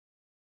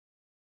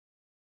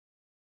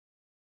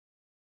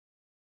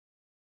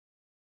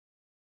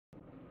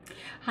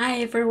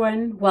Hi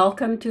everyone,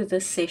 welcome to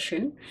this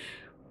session.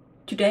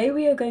 Today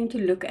we are going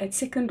to look at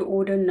second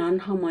order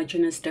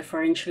non-homogeneous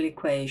differential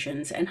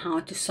equations and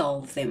how to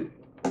solve them.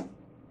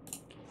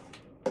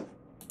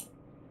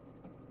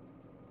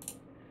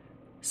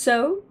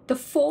 So the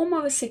form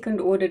of a second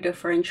order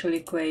differential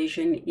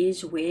equation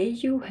is where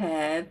you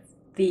have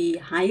the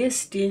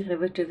highest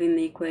derivative in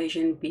the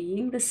equation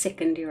being the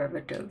second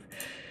derivative.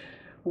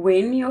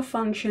 When your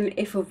function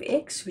f of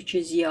x, which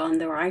is here on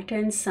the right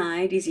hand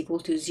side, is equal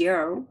to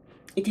 0,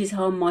 it is a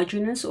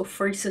homogeneous or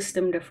free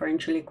system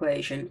differential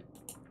equation.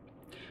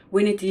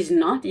 When it is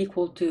not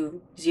equal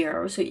to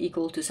 0, so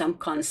equal to some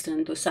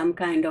constant or some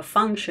kind of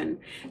function,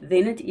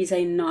 then it is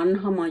a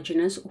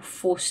non-homogeneous or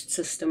forced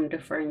system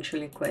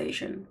differential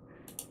equation.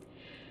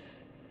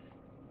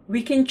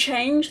 We can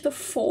change the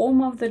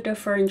form of the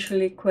differential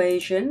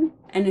equation,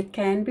 and it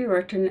can be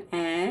written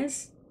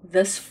as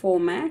this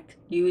format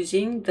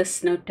using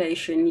this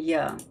notation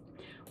here.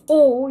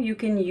 Or you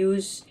can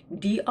use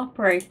D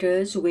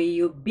operators where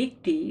your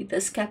big D,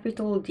 this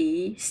capital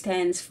D,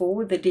 stands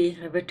for the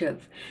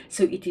derivative.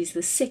 So it is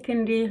the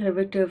second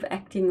derivative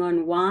acting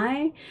on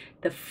y,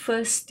 the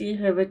first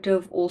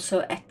derivative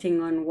also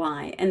acting on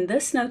y. And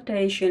this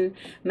notation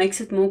makes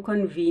it more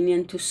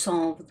convenient to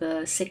solve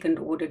the second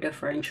order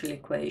differential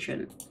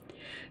equation.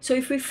 So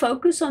if we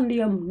focus on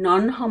the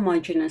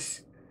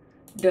non-homogeneous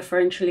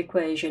differential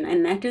equation,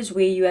 and that is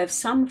where you have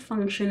some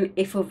function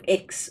f of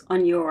x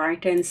on your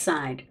right hand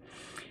side,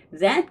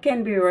 that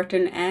can be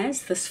written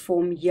as this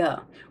form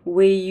here,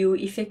 where you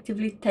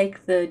effectively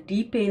take the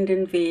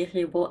dependent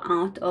variable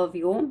out of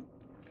your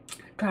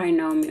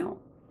trinomial.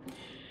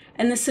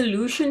 And the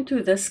solution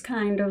to this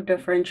kind of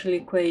differential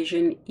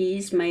equation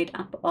is made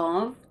up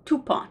of two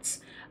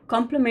parts: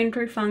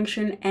 complementary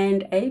function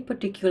and a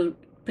particular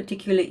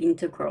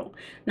integral.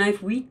 Now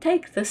if we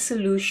take this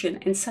solution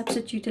and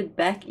substitute it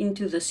back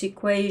into this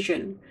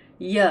equation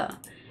here,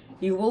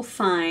 you will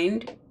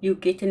find you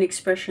get an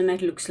expression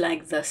that looks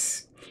like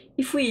this.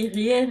 If we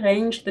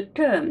rearrange the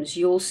terms,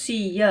 you'll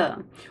see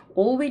here,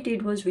 all we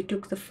did was we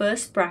took the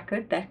first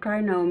bracket, that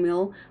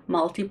trinomial,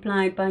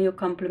 multiplied by your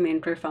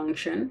complementary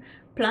function,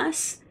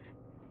 plus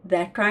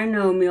that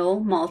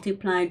trinomial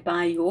multiplied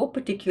by your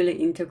particular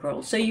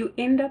integral. So you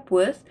end up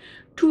with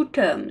two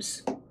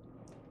terms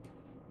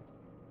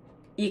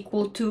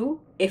equal to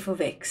f of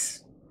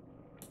x.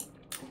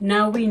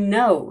 Now we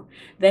know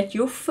that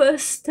your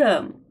first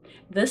term,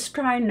 this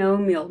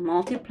trinomial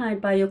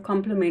multiplied by your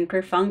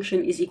complementary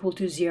function, is equal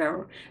to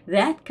 0.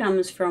 That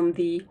comes from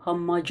the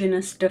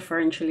homogeneous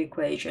differential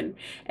equation.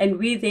 And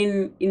we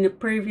then, in the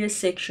previous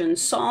section,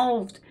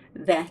 solved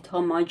that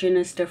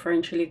homogeneous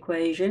differential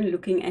equation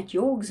looking at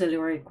your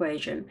auxiliary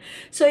equation.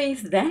 So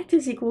if that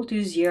is equal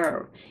to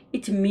 0,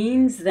 it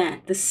means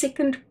that the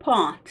second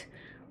part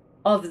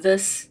of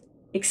this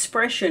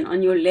expression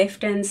on your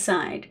left hand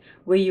side,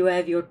 where you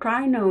have your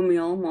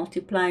trinomial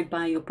multiplied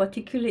by your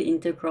particular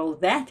integral,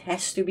 that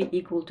has to be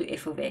equal to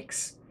f of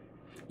x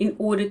in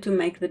order to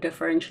make the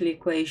differential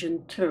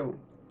equation true.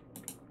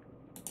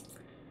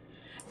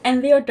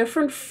 And there are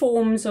different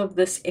forms of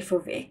this f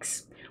of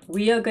x.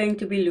 We are going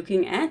to be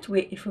looking at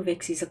where f of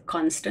x is a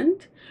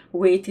constant,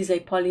 where it is a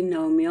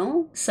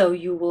polynomial, so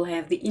you will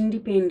have the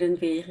independent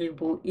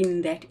variable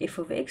in that f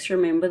of x.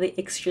 Remember, the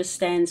x just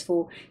stands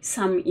for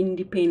some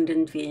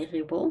independent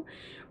variable,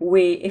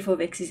 where f of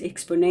x is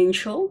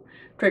exponential,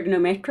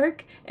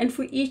 trigonometric, and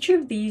for each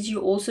of these you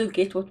also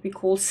get what we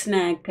call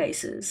snag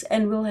cases,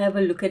 and we'll have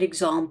a look at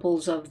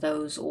examples of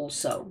those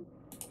also.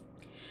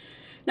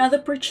 Now the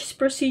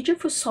procedure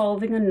for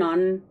solving a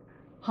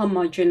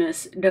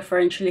non-homogeneous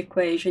differential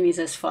equation is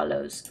as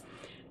follows.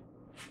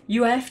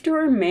 You have to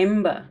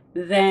remember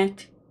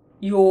that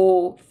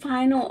your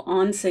final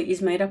answer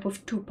is made up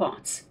of two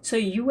parts. So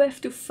you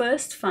have to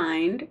first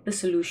find the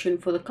solution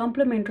for the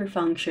complementary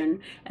function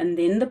and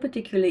then the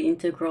particular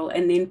integral,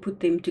 and then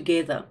put them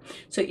together.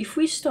 So if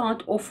we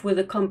start off with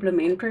a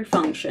complementary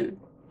function,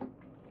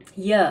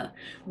 here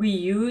we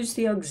use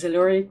the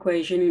auxiliary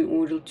equation in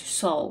order to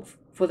solve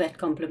for that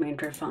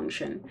complementary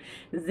function.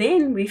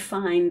 Then we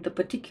find the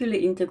particular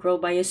integral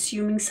by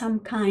assuming some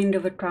kind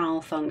of a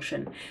trial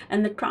function,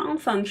 and the trial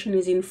function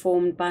is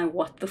informed by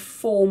what the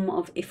form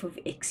of f of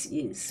x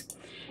is.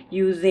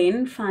 You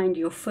then find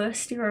your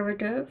first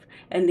derivative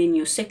and then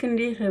your second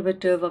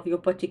derivative of your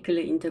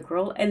particular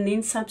integral, and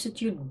then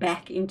substitute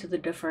back into the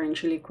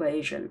differential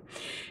equation.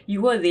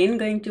 You are then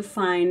going to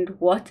find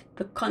what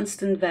the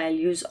constant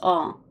values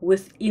are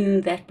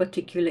within that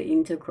particular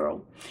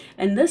integral.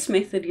 And this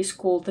method is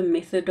called the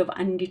method of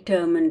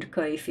undetermined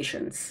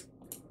coefficients.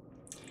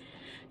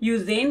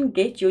 You then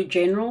get your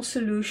general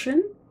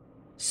solution.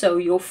 So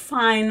your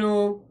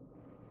final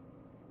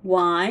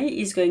y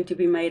is going to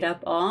be made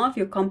up of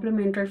your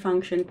complementary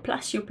function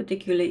plus your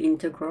particular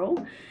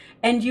integral,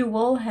 and you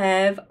will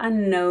have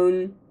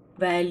unknown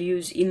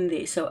values in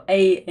there, so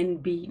a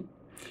and b.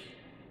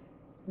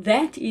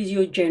 That is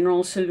your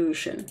general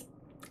solution.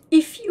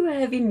 If you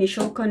have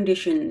initial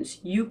conditions,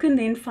 you can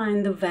then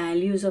find the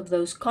values of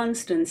those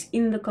constants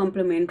in the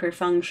complementary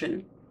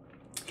function.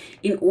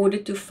 in order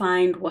to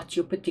find what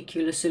your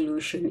particular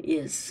solution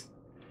is.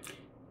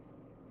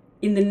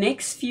 In the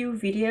next few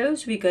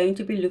videos, we're going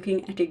to be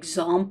looking at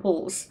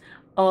examples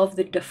of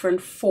the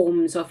different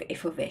forms of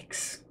f of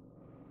x.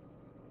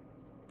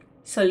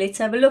 So let's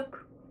have a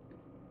look.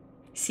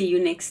 See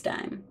you next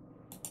time.